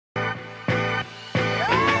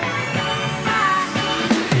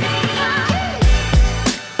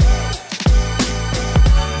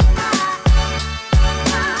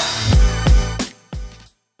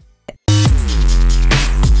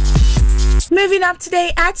Moving up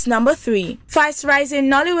today at number 3. Fast-rising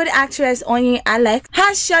Nollywood actress ONYII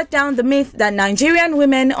has shut down the myth that Nigerian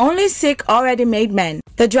women only seek already-made men.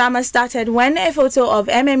 The drama started when a photo of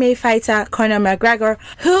MMA fighter Conor McGregor,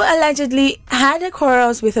 who allegedly had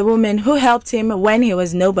quarrels with a woman who helped him when he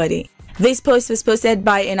was nobody. This post was posted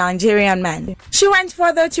by a Nigerian man. She went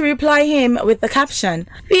further to reply him with the caption,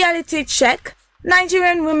 "Reality check.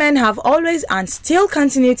 Nigerian women have always and still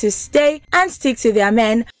continue to stay and stick to their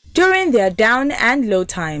men during their down and low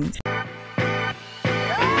times."